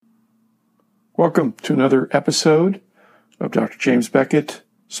Welcome to another episode of Dr. James Beckett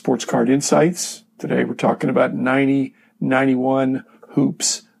Sports Card Insights. Today we're talking about 90-91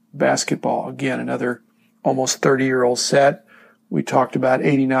 Hoops basketball. Again, another almost 30-year-old set. We talked about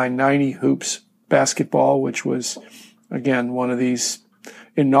 89-90 Hoops basketball, which was, again, one of these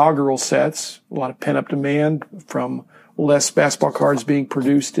inaugural sets. A lot of pent-up demand from less basketball cards being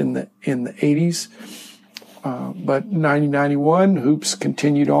produced in the 80s. But 90-91 Hoops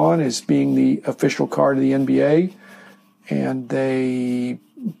continued on as being the official card of the NBA, and they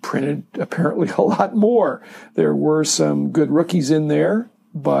printed apparently a lot more. There were some good rookies in there,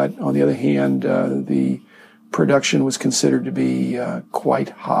 but on the other hand, the production was considered to be quite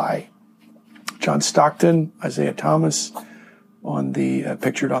high. John Stockton, Isaiah Thomas on the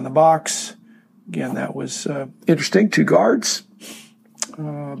pictured on the box. Again, that was interesting. Two guards.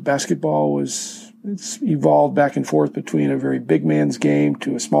 Basketball it's evolved back and forth between a very big man's game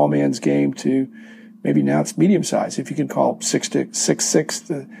to a small man's game to maybe now it's medium size. If you can call 6'6"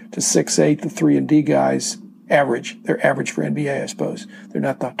 to 6'8", the 3 and D guys average. They're average for NBA, I suppose. They're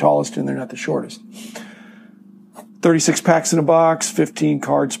not the tallest and they're not the shortest. 36 packs in a box, 15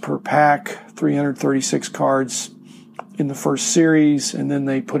 cards per pack, 336 cards in the first series, and then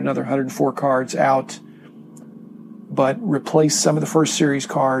they put another 104 cards out, but replaced some of the first series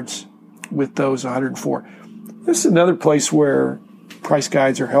cards with those 104. This is another place where price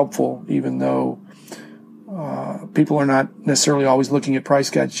guides are helpful, even though people are not necessarily always looking at price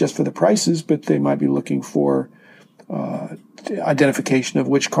guides just for the prices, but they might be looking for identification of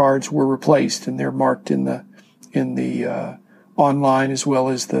which cards were replaced, and they're marked in the online as well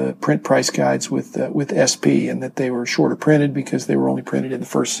as the print price guides with SP, and that they were shorter printed because they were only printed in the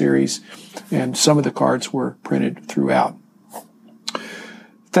first series, and some of the cards were printed throughout.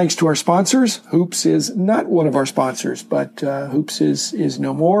 Thanks to our sponsors. Hoops is not one of our sponsors, but Hoops is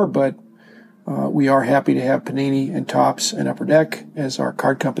no more, but we are happy to have Panini and Topps and Upper Deck as our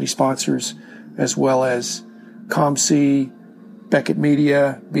card company sponsors, as well as ComC, Beckett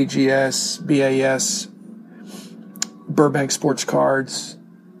Media, BGS, BAS, Burbank Sports Cards,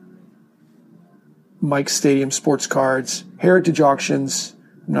 Mike's Stadium Sports Cards, Heritage Auctions.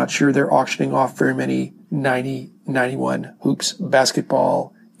 I'm not sure they're auctioning off very many 90-91 Hoops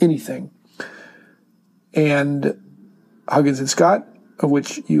basketball anything. And Huggins & Scott, of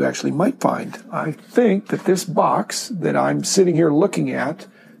which you actually might find. I think that this box that I'm sitting here looking at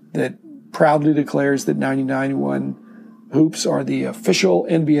that proudly declares that 90-91 Hoops are the official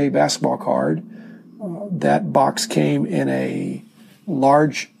NBA basketball card, that box came in a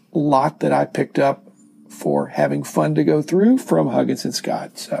large lot that I picked up for having fun to go through from Huggins &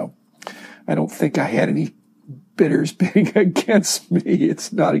 Scott. So I don't think I had any bidders bidding against me.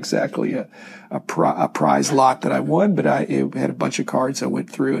 It's not exactly a prize lot that I won, but it had a bunch of cards I went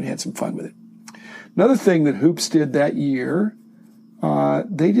through and had some fun with it. Another thing that Hoops did that year,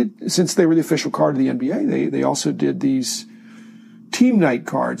 they did, since they were the official card of the NBA, they also did these team night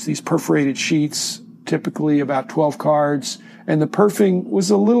cards, these perforated sheets, typically about 12 cards, and the perfing was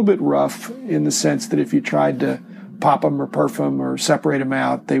a little bit rough in the sense that if you tried to pop them or perf them or separate them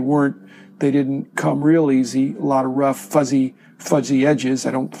out, they didn't come real easy. A lot of rough, fuzzy edges.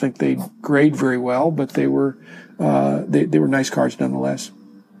 I don't think they grade very well, but they were nice cards nonetheless.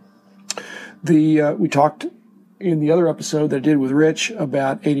 We talked in the other episode that I did with Rich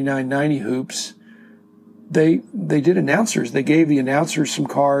about 89-90 Hoops. They did announcers. They gave the announcers some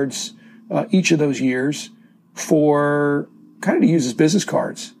cards each of those years for kind of to use as business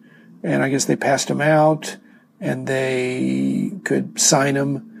cards. And I guess they passed them out and they could sign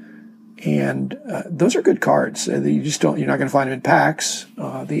them. And those are good cards. You're not going to find them in packs.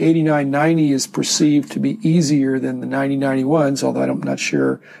 The 89-90 is perceived to be easier than the 90-91s, although I'm not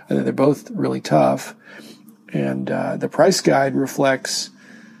sure. I think they're both really tough. And the price guide reflects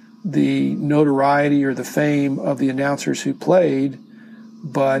the notoriety or the fame of the announcers who played.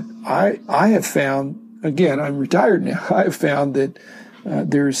 But I have found, again, I'm retired now, I have found that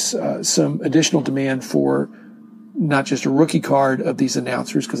there's some additional demand for not just a rookie card of these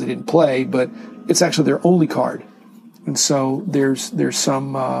announcers because they didn't play, but it's actually their only card. And so there's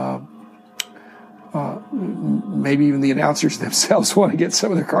some, maybe even the announcers themselves want to get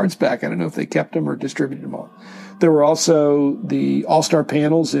some of their cards back. I don't know if they kept them or distributed them all. There were also the All-Star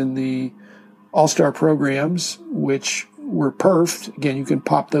panels in the All-Star programs, which were perfed. Again, you can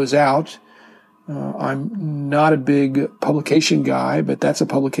pop those out. I'm not a big publication guy, but that's a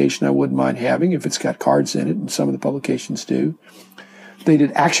publication I wouldn't mind having if it's got cards in it, and some of the publications do. They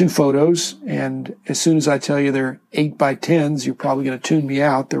did action photos, and as soon as I tell you they're 8x10s, you're probably going to tune me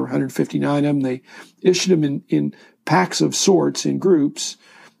out. There were 159 of them. They issued them in packs of sorts, in groups,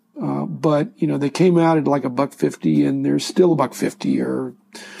 But, they came out at like $1.50, and there's still $1.50 or,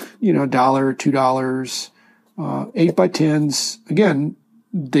 $1 or $2. 8x10s, again,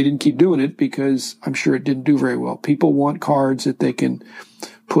 they didn't keep doing it because I'm sure it didn't do very well. People want cards that they can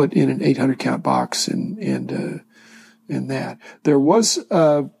put in an 800 count box and that. There was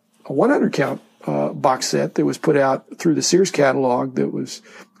a 100 count box set that was put out through the Sears catalog that was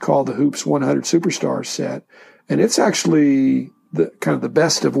called the Hoops 100 Superstars set. And it's actually the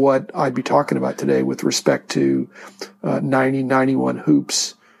best of what I'd be talking about today with respect to 91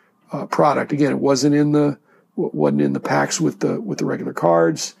 Hoops product. Again, it wasn't in the packs with the regular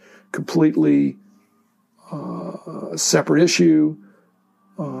cards, completely separate issue.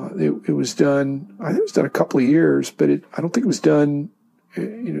 It was done, I think it was done a couple of years, but I don't think it was done,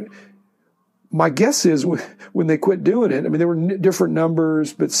 my guess is when they quit doing it, I mean, there were different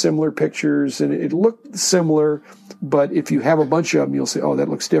numbers, but similar pictures, and it looked similar, but if you have a bunch of them, you'll say, oh, that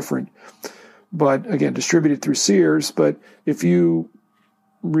looks different. But again, distributed through Sears, but if you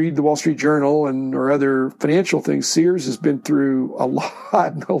read the Wall Street Journal or other financial things, Sears has been through a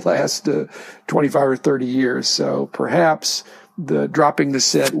lot in the last 25 or 30 years. So perhaps the dropping the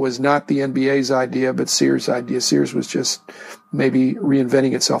set was not the NBA's idea, but Sears' idea. Sears was just maybe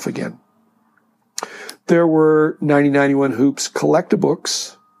reinventing itself again. There were 90-91 Hoops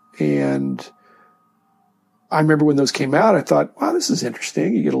collectabooks, and I remember when those came out, I thought, wow, this is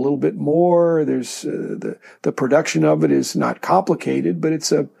interesting. You get a little bit more. There's the production of it is not complicated, but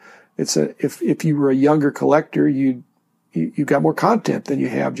if you were a younger collector, you got more content than you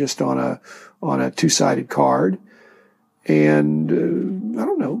have just on a two-sided card. And I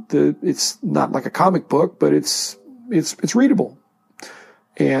don't know, it's not like a comic book, but it's readable.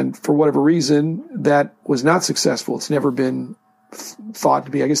 And for whatever reason, that was not successful. It's never been thought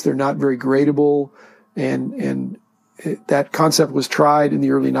to be. I guess they're not very gradable. And that concept was tried in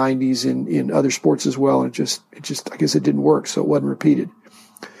the early 90s in other sports as well. And it just, I guess it didn't work. So it wasn't repeated.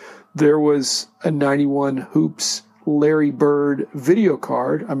 There was a 91 Hoops Larry Bird video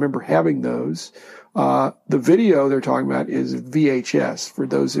card. I remember having those. The video they're talking about is VHS. For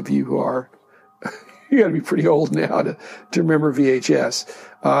those of you who are, you got to be pretty old now to remember VHS.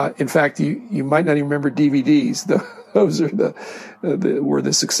 In fact, you might not even remember DVDs. Those are were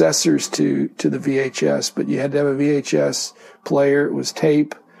the successors to the VHS, but you had to have a VHS player. It was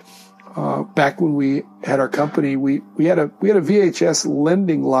tape. Back when we had our company, we had a VHS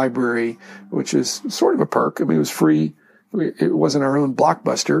lending library, which is sort of a perk. I mean, it was free. It wasn't our own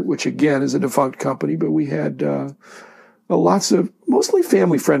Blockbuster, which again is a defunct company, but we had lots of mostly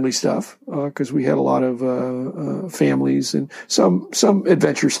family-friendly stuff because we had a lot of families and some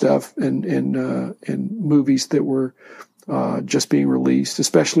adventure stuff and movies that were just being released,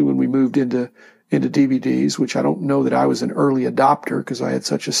 especially when we moved into DVDs, which I don't know that I was an early adopter because I had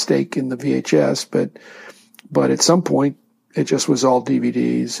such a stake in the VHS, but at some point it just was all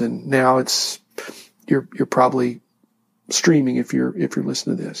DVDs, and now you're probably streaming if you're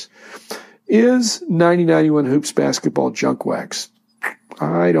listening to this. Is 90-91 Hoops basketball junk wax?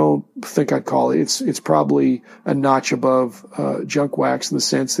 I don't think I'd call it. It's probably a notch above junk wax in the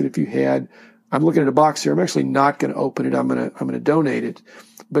sense that if you had, I'm looking at a box here. I'm actually not going to open it. I'm going to donate it.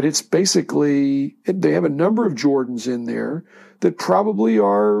 But it's basically, they have a number of Jordans in there that probably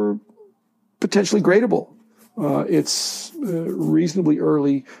are potentially gradable. It's reasonably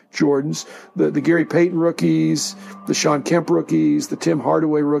early Jordans. The Gary Payton rookies, the Sean Kemp rookies, the Tim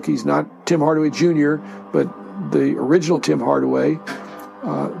Hardaway rookies, not Tim Hardaway Jr., but the original Tim Hardaway.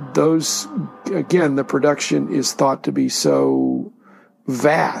 Those, again, the production is thought to be so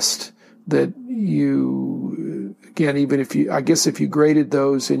vast that even if you graded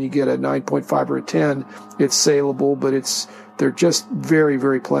those and you get a 9.5 or a 10, it's saleable, but they're just very,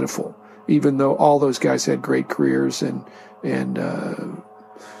 very plentiful, even though all those guys had great careers. And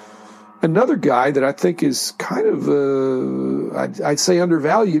another guy that I think is kind of, I'd say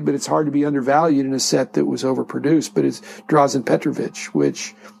undervalued, but it's hard to be undervalued in a set that was overproduced, but it's Drazen Petrovic,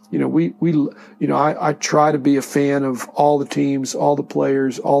 which, I try to be a fan of all the teams, all the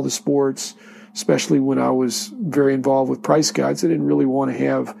players, all the sports, especially when I was very involved with price guides. I didn't really want to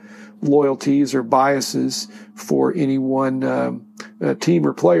have loyalties or biases for any one team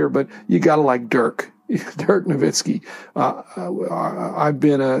or player, but you got to like Dirk Nowitzki. I've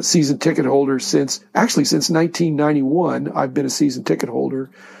been a season ticket holder since 1991. I've been a season ticket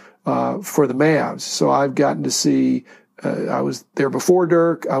holder for the Mavs. So I've gotten to see, I was there before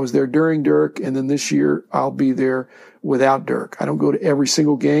Dirk, I was there during Dirk, and then this year I'll be there without Dirk. I don't go to every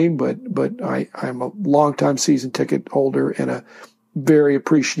single game, but I'm a longtime season ticket holder and very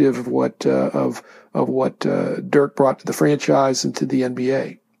appreciative of what Dirk brought to the franchise and to the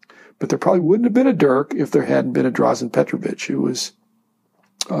NBA. but there probably wouldn't have been a Dirk if there hadn't been a Drazen Petrovic, who was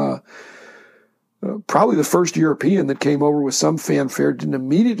probably the first European that came over with some fanfare, didn't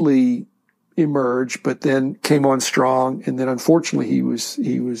immediately emerge, but then came on strong. And then unfortunately he was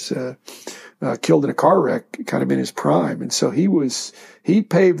killed in a car wreck kind of in his prime. And so he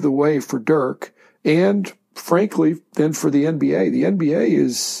paved the way for Dirk and frankly then for the NBA. The NBA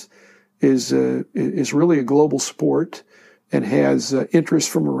is really a global sport and has interest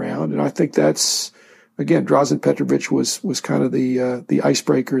from around. And I think that's, again, Drazen Petrovic was kind of the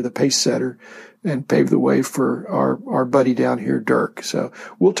icebreaker, the pace setter, and paved the way for our buddy down here, Dirk. So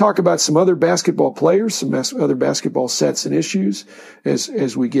we'll talk about some other basketball players, some other basketball sets and issues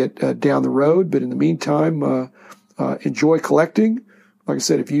as we get down the road. But in the meantime, enjoy collecting. Like I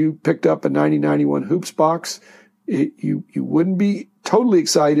said, if you picked up a 90-91 Hoops box, you wouldn't be totally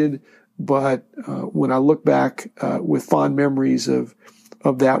excited. But when I look back with fond memories of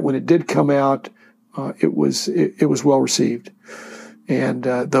that, when it did come out, it was well received. And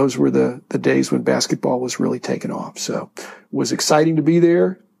those were the days when basketball was really taking off. So it was exciting to be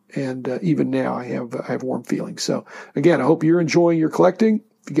there. And even now I have warm feelings. So again, I hope you're enjoying your collecting.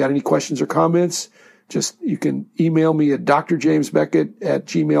 If you got any questions or comments, you can email me at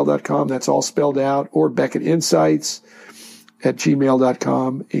drjamesbeckett@gmail.com. That's all spelled out, or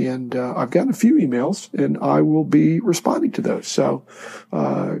beckettinsights@gmail.com. And I've gotten a few emails and I will be responding to those. So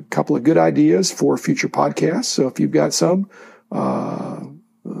a couple of good ideas for future podcasts. So if you've got some,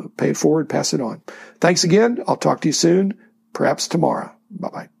 pay it forward, pass it on. Thanks again. I'll talk to you soon, perhaps tomorrow.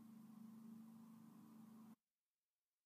 Bye-bye.